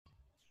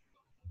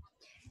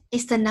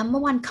It's the number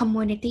one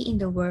commodity in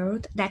the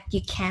world that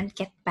you can't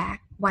get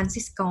back once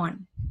it's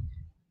gone.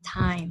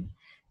 Time.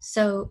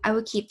 So I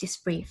will keep this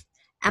brief.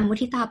 I'm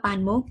Mutita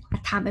Panmuk, a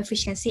time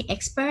efficiency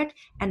expert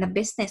and a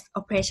business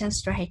operations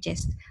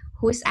strategist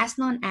who is as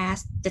known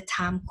as the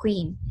Time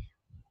Queen.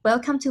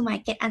 Welcome to my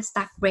Get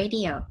Unstuck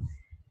Radio.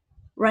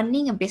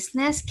 Running a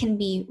business can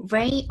be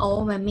very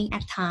overwhelming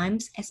at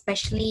times,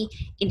 especially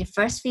in the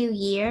first few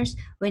years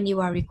when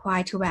you are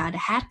required to wear the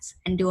hats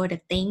and do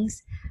other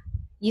things.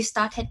 You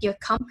started your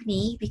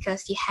company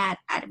because you had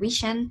a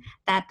vision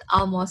that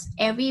almost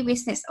every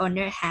business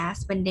owner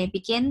has when they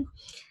begin.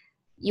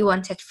 You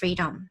wanted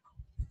freedom,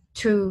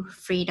 true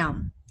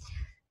freedom.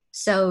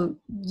 So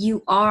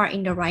you are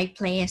in the right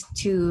place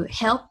to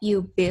help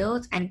you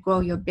build and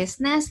grow your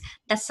business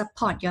that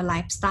support your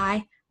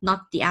lifestyle,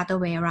 not the other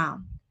way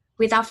around.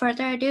 Without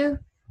further ado,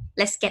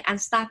 let's get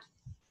unstuck.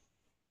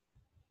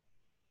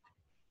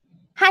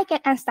 Hi,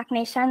 Get Unstuck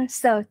Nation.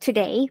 So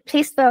today,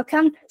 please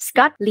welcome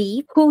Scott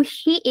Reib, who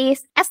he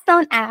is as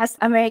known as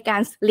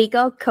American's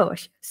legal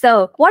coach.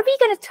 So what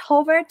we're going to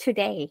cover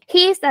today,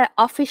 he is an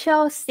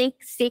official Zig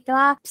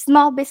Ziglar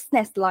small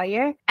business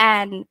lawyer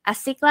and a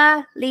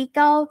Ziglar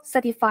legal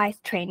certified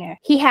trainer.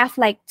 He has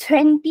like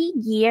 20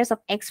 years of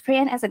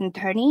experience as an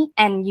attorney.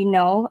 And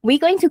we're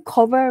going to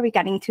cover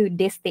regarding to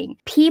this thing.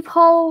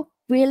 People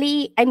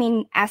really,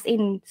 as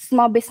in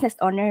small business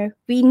owner,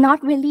 we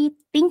not really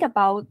think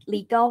about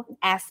legal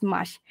as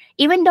much,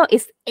 even though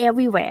it's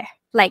everywhere.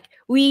 Like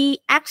we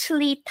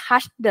actually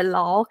touch the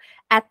law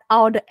at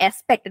all the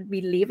aspects that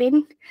we live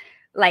in.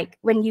 Like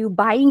when you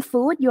buying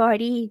food, you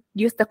already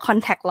use the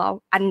contact law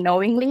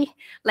unknowingly.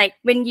 Like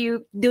when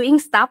you doing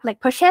stuff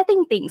like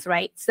purchasing things,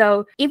 right?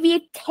 So if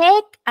you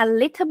take a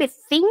little bit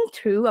think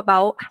through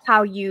about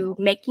how you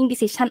making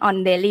decision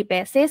on daily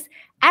basis,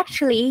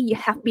 actually you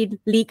have been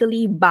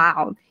legally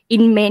bound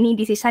in many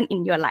decisions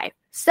in your life.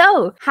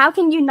 So how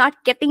can you not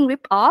getting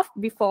ripped off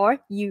before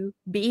you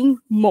being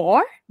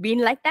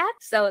like that?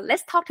 So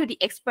let's talk to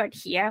the expert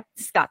here,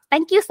 Scott.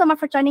 Thank you so much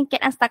for joining Get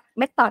Unstuck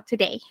Method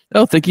today.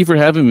 Oh, thank you for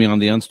having me on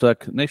the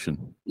Unstuck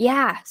Nation.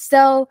 Yeah.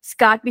 So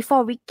Scott,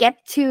 before we get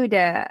to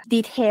the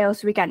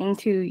details regarding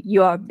to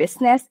your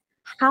business,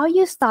 how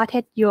you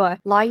started your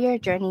lawyer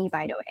journey,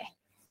 by the way?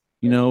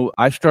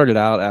 I started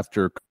out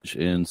after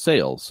in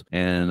sales,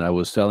 and I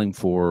was selling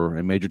for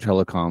a major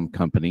telecom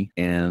company,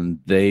 and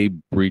they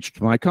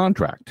breached my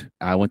contract.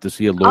 I went to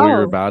see a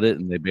lawyer about it,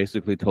 and they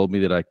basically told me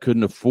that I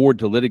couldn't afford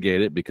to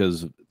litigate it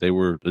because they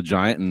were a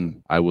giant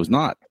and I was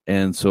not.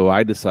 And so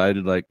I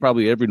decided, like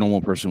probably every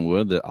normal person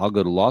would, that I'll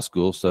go to law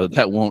school so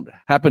that won't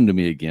happen to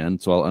me again.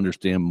 So I'll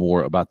understand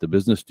more about the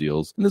business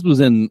deals. And this was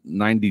in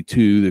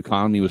 92. The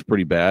economy was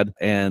pretty bad.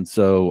 And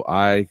so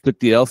I took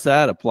the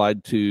LSAT,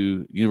 applied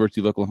to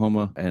University of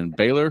Oklahoma and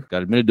Baylor,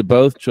 got admitted to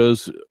both,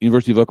 chose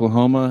University of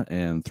Oklahoma.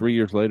 And 3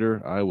 years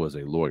later, I was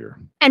a lawyer.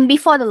 And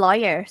before the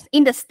lawyers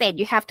in the state,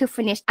 you have to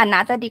finish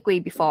another degree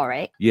before,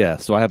 right? Yeah.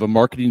 So I have a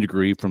marketing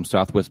degree from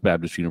Southwest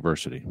Baptist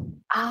University.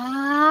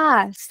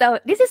 So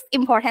this is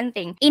important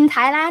thing. In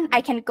Thailand,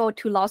 I can go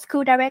to law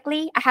school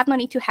directly. I have no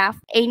need to have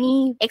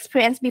any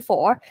experience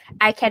before.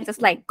 I can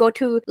just like go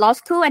to law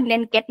school and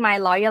then get my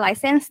lawyer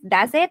license.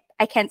 That's it.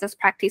 I can just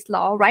practice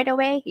law right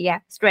away. Yeah,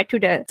 straight to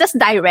just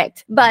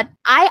direct. But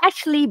I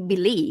actually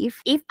believe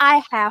if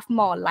I have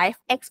more life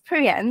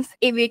experience,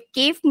 it will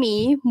give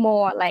me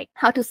more like,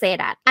 how to say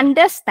that,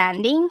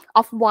 understanding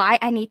of why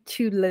I need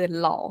to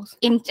learn laws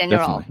in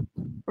general. Definitely.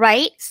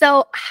 Right?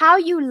 So how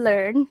you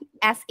learn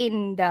as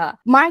in the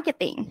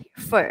marketing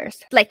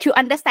first, like to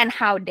understand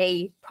how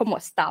they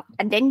promote stuff,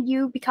 and then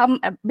you become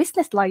a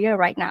business lawyer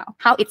right now,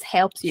 how it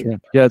helps you.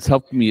 Sure. Yeah, it's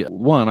helped me.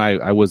 One,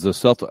 I was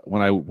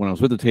when I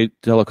was with the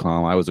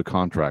telecom, I was a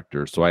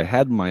contractor. So I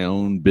had my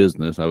own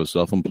business. I was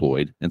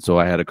self-employed. And so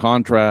I had a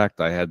contract.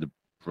 I had to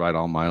provide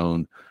all my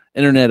own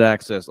internet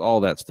access,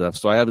 all that stuff.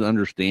 So I have an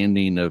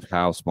understanding of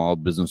how small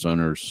business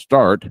owners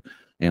start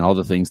and all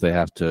the things they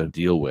have to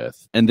deal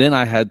with. And then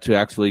I had to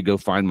actually go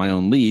find my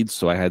own leads.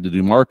 So I had to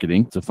do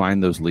marketing to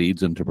find those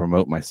leads and to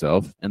promote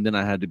myself. And then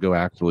I had to go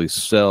actually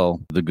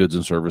sell the goods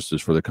and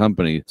services for the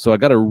company. So I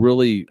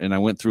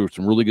went through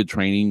some really good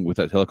training with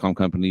that telecom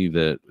company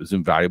that is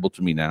invaluable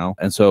to me now.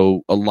 And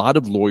so a lot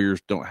of lawyers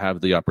don't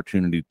have the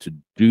opportunity to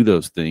do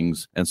those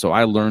things. And so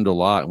I learned a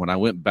lot. When I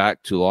went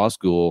back to law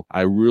school,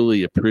 I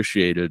really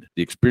appreciated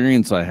the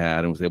experience I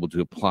had and was able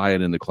to apply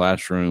it in the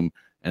classroom.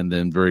 And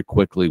then very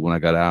quickly when I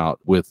got out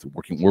with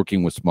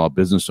working with small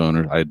business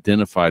owners, I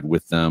identified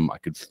with them. I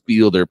could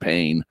feel their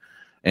pain.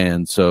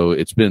 And so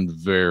it's been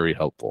very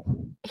helpful.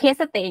 Here's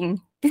the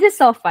thing. This is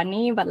so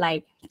funny, but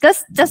like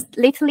just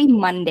literally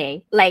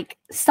Monday, like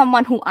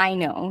someone who I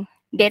know,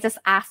 they just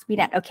asked me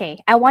that,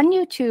 okay, I want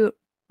you to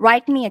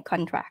write me a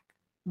contract,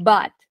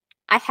 but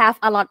I have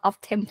a lot of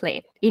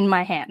template in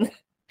my hand.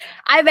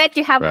 I bet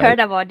you have heard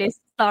about this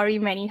story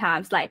many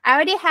times. Like I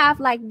already have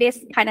like this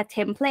kind of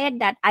template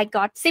that I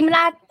got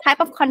similar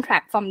type of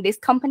contract from this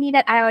company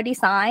that I already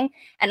signed,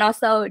 and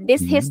also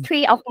this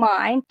history of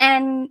mine.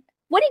 And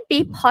would it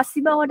be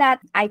possible that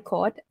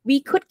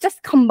we could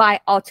just combine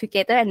all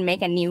together and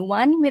make a new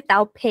one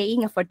without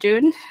paying a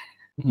fortune?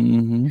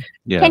 Mm-hmm.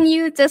 Yeah. Can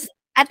you just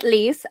at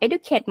least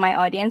educate my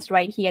audience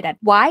right here that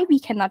why we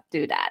cannot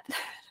do that?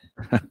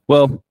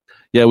 Well,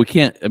 yeah, we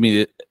can't. I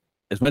mean,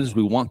 as much as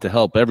we want to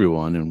help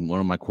everyone, and one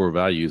of my core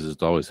values is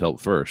to always help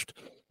first,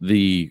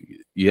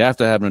 you have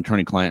to have an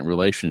attorney-client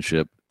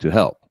relationship to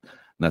help.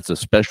 That's a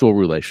special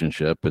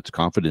relationship. It's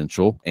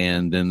confidential.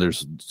 And then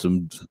there's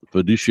some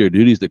fiduciary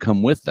duties that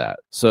come with that.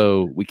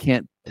 So we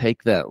can't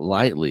take that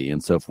lightly.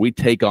 And so if we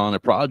take on a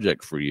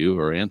project for you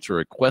or answer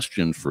a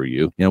question for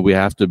you, we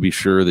have to be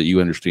sure that you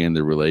understand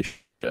the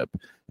relationship.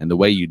 And the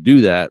way you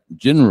do that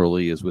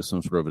generally is with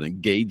some sort of an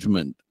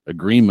engagement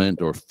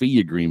agreement or fee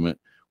agreement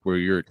where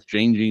you're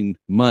exchanging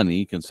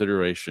money,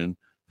 consideration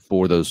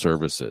for those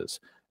services.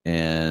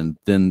 And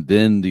then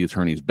the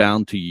attorney is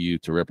bound to you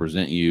to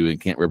represent you and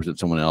can't represent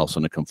someone else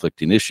on a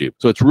conflicting issue.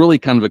 So it's really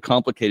kind of a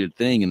complicated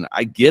thing. And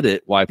I get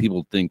it why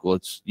people think, well,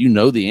 it's,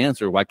 the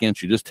answer. Why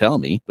can't you just tell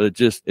me? But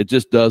it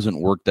just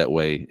doesn't work that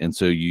way. And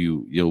so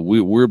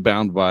we're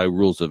bound by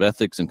rules of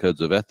ethics and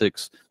codes of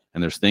ethics.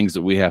 And there's things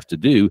that we have to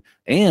do.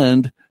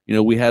 And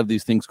we have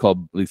these things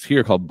called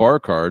bar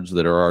cards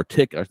that are our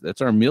ticket.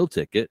 That's our meal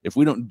ticket. If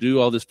we don't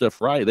do all this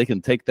stuff right, they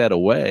can take that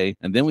away,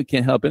 and then we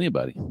can't help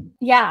anybody.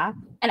 Yeah,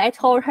 and I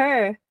told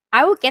her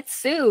I will get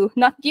sued,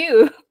 not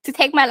you, to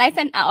take my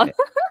license out.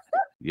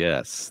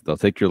 Yes, they'll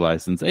take your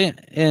license.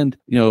 And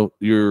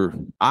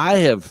I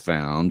have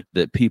found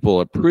that people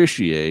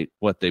appreciate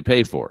what they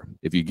pay for.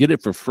 If you get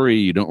it for free,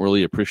 you don't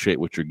really appreciate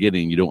what you're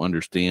getting. You don't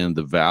understand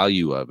the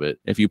value of it.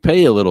 If you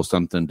pay a little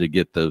something to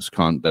get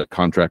that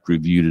contract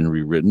reviewed and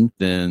rewritten,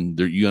 then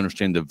you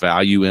understand the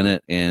value in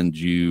it and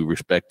you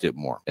respect it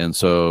more. And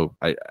so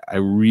I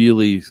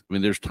really,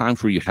 there's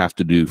times where you have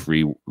to do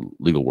free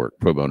legal work,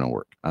 pro bono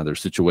work. There's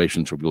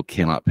situations where people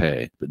cannot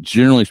pay. But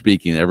generally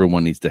speaking,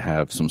 everyone needs to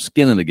have some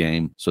skin in the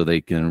game so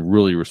they can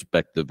really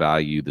respect the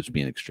value that's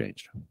being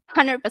exchanged.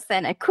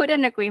 100%. I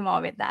couldn't agree more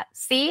with that.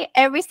 See,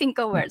 every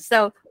single word.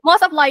 So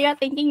most of lawyers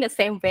thinking the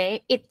same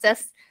way. It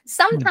just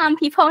sometimes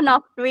people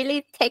not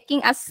really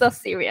taking us so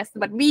serious,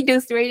 but we do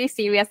really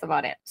serious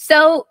about it.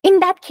 So in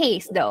that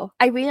case, though,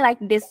 I really like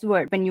this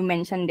word when you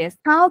mentioned this.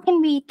 How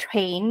can we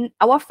train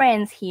our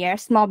friends here,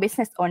 small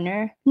business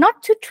owner,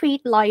 not to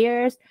treat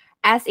lawyers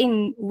as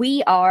in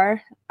we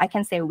are, I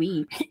can say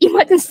we,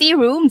 emergency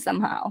room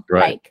somehow.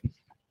 Right. Like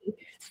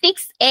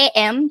 6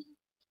 a.m.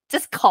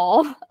 just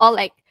call, or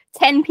like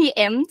 10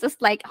 p.m. just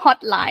like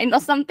hotline or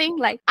something.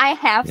 Like I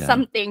have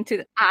something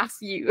to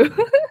ask you.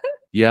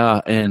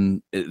 Yeah,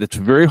 and it's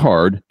very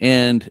hard.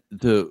 And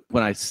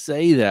when I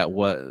say that,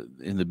 what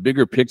in the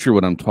bigger picture,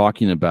 what I'm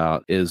talking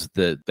about is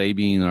that they,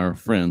 being our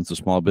friends, the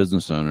small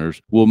business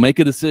owners, will make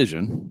a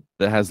decision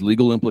that has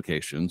legal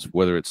implications,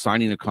 whether it's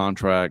signing a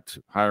contract,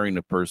 hiring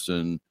a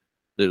person.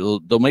 They'll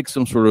make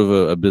some sort of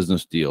a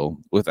business deal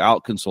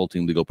without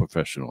consulting legal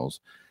professionals.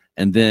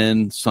 And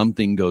then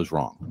something goes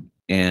wrong.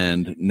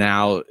 And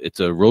now it's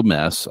a real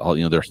mess.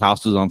 Their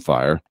house is on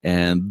fire.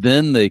 And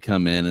then they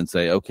come in and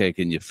say, okay,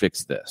 can you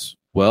fix this?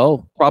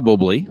 Well,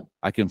 probably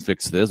I can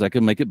fix this. I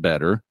can make it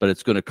better, but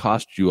it's going to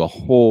cost you a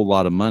whole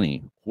lot of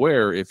money.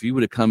 Where if you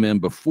would have come in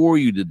before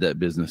you did that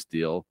business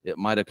deal, it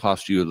might have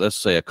cost you, let's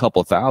say, a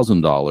couple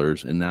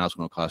 $1,000s, and now it's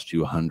going to cost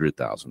you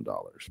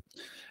 $100,000.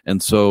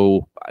 And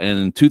so,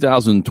 in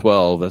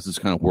 2012, this is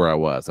kind of where I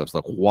was. I was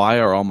like, why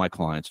are all my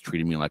clients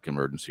treating me like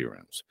emergency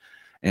rooms?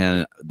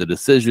 And the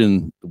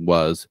decision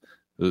was,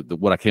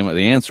 the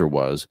answer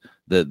was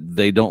that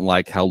they don't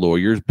like how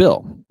lawyers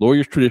bill.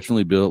 Lawyers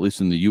traditionally bill, at least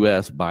in the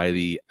U.S., by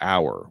the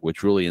hour,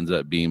 which really ends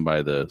up being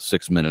by the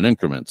 6-minute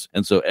increments.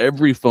 And so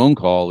every phone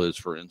call is,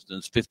 for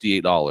instance,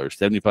 $58,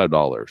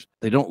 $75.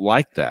 They don't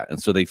like that.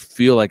 And so they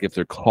feel like if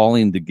they're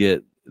calling to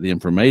get the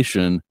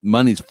information,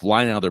 money's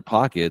flying out of their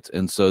pockets.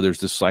 And so there's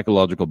this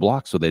psychological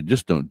block. So they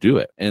just don't do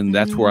it. And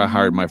that's where I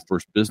hired my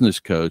first business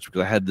coach,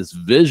 because I had this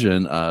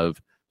vision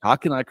of how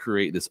can I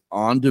create this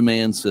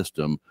on-demand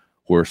system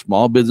where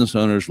small business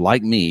owners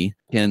like me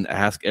can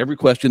ask every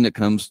question that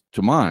comes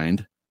to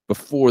mind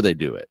before they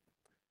do it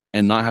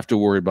and not have to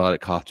worry about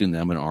it costing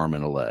them an arm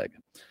and a leg.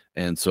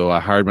 And so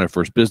I hired my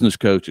first business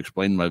coach,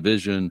 explained my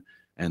vision,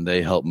 and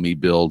they helped me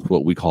build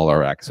what we call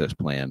our access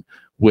plan,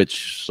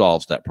 which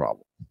solves that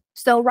problem.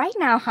 So right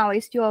now, how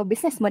is your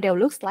business model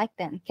looks like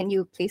then? Can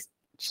you please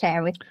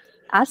share with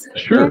us?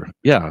 Sure.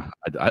 Yeah.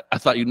 I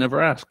thought you'd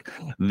never ask.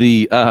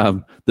 We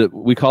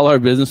call our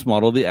business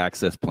model the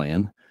access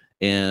plan.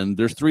 And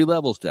there's 3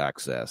 levels to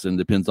access, and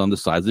depends on the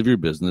size of your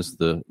business,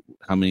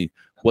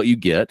 what you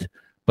get.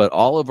 But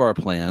all of our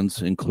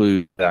plans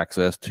include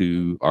access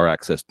to our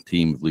access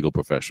team of legal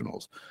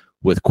professionals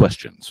with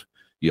questions.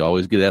 You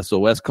always get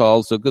SOS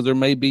calls. So because you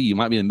might be in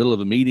the middle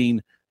of a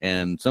meeting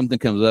and something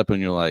comes up and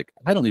you're like,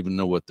 I don't even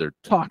know what they're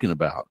talking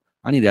about.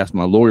 I need to ask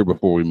my lawyer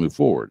before we move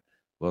forward.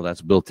 Well,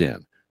 that's built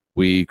in.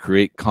 We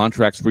create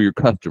contracts for your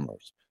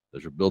customers.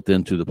 Those are built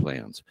into the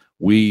plans.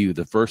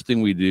 The first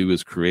thing we do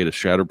is create a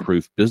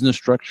shatterproof business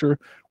structure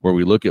where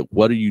we look at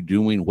what are you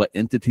doing, what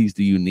entities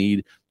do you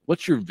need,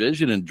 what's your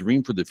vision and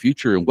dream for the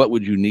future, and what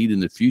would you need in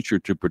the future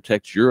to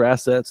protect your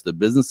assets, the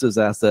business's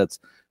assets,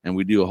 and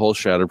we do a whole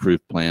shatterproof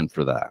plan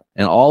for that.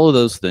 And all of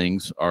those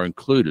things are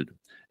included.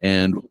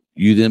 And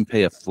you then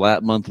pay a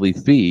flat monthly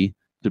fee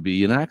to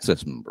be an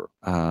Access member.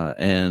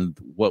 And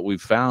what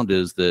we've found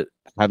is that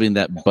having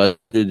that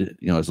budgeted,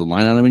 as a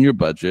line item in your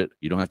budget,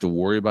 you don't have to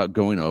worry about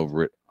going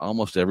over it.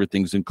 Almost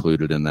everything's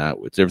included in that.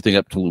 It's everything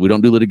up to, we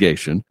don't do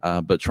litigation,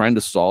 but trying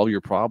to solve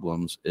your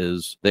problems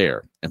is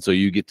there. And so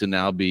you get to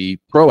now be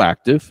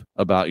proactive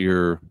about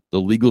the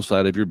legal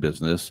side of your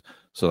business.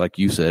 So like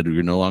you said,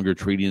 you're no longer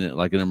treating it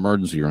like an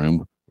emergency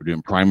room. We're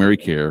doing primary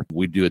care.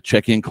 We do a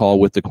check-in call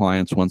with the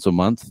clients once a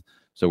month.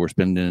 So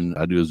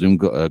I do a Zoom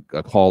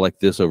a call like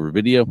this over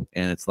video,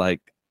 and it's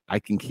like I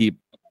can keep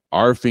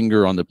our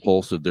finger on the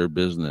pulse of their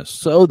business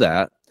so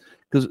that,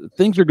 because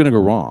things are going to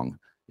go wrong.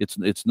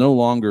 It's no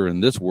longer in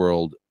this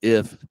world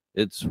if,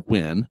 it's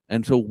when.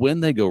 And so when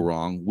they go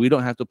wrong, we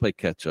don't have to play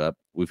catch up.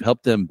 We've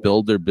helped them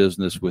build their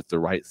business with the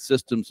right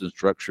systems and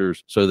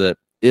structures so that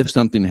if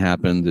something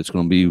happens, it's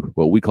going to be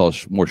what we call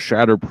more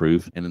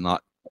shatterproof and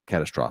not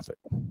catastrophic.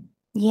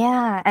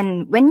 Yeah.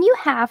 And when you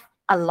have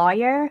a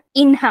lawyer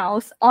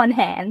in-house on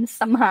hand,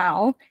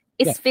 somehow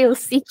it feels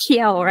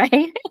secure,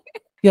 right?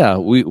 Yeah.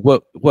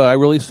 What I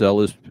really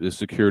sell is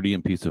security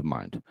and peace of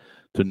mind,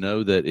 to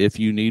know that if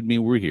you need me,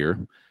 we're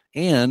here,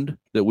 and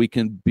that we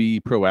can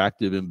be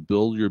proactive and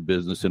build your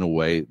business in a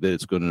way that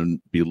it's going to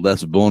be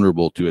less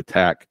vulnerable to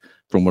attack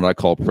from what I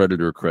call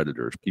predator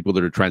creditors, people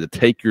that are trying to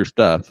take your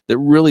stuff that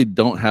really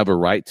don't have a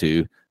right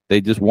to, they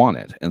just want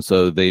it. And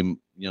so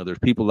there's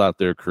people out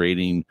there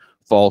creating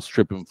false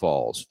trip and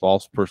falls,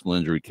 false personal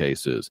injury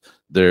cases.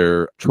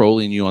 They're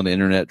trolling you on the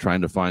internet,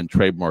 trying to find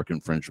trademark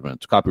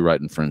infringements,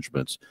 copyright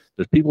infringements.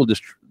 There's people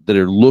just that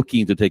are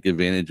looking to take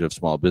advantage of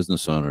small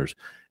business owners,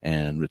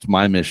 and it's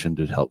my mission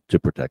to help to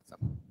protect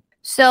them.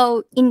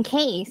 So in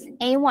case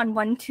anyone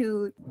want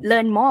to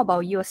learn more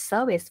about your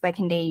service, where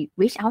can they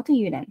reach out to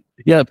you then?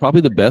 Yeah, probably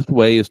the best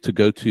way is to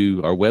go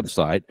to our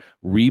website,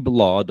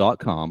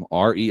 reiblaw.com,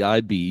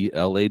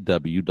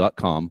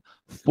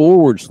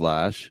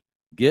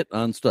 REIBLAW.com/get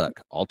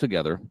unstuck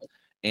altogether.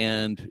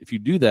 And if you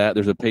do that,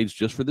 there's a page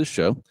just for this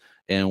show.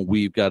 And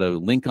we've got a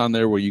link on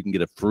there where you can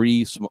get a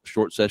free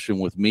short session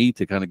with me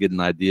to kind of get an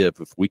idea of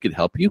if we could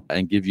help you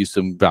and give you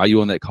some value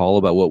on that call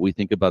about what we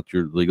think about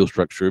your legal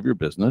structure of your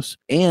business.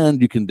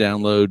 And you can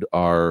download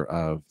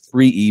our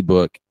free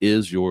ebook,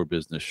 Is Your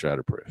Business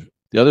Shatterproof?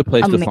 The other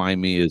place to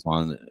find me is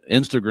on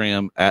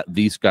Instagram at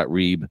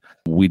 @TheScottReib.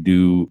 We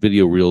do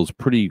video reels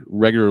pretty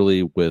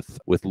regularly with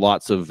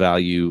lots of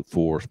value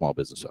for small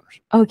business owners.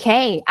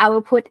 Okay, I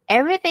will put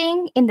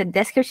everything in the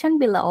description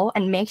below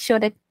and make sure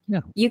that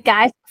you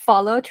guys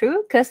follow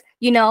through, because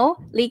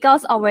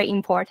legals are very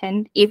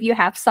important if you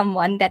have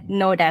someone that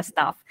know that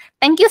stuff.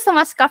 Thank you so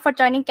much, Scott, for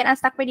joining Get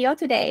Unstuck Radio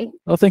today.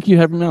 Oh, thank you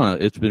for having me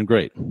on. It's been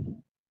great.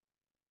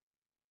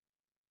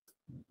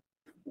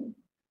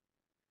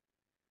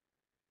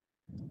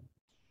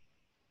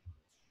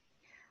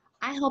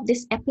 I hope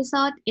this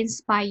episode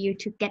inspires you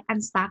to get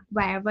unstuck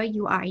wherever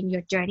you are in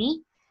your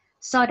journey,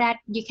 so that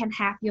you can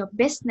have your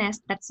business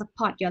that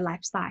support your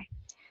lifestyle.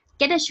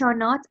 Get a show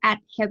note at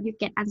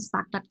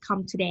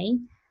helpyougetunstuck.com today.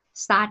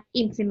 Start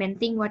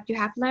implementing what you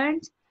have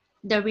learned.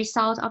 The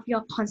result of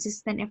your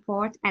consistent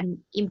effort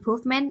and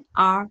improvement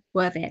are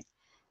worth it,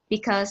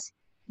 because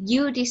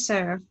you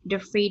deserve the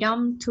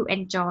freedom to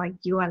enjoy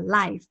your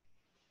life.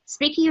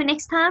 Speak to you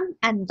next time,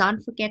 and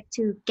don't forget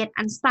to get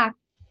unstuck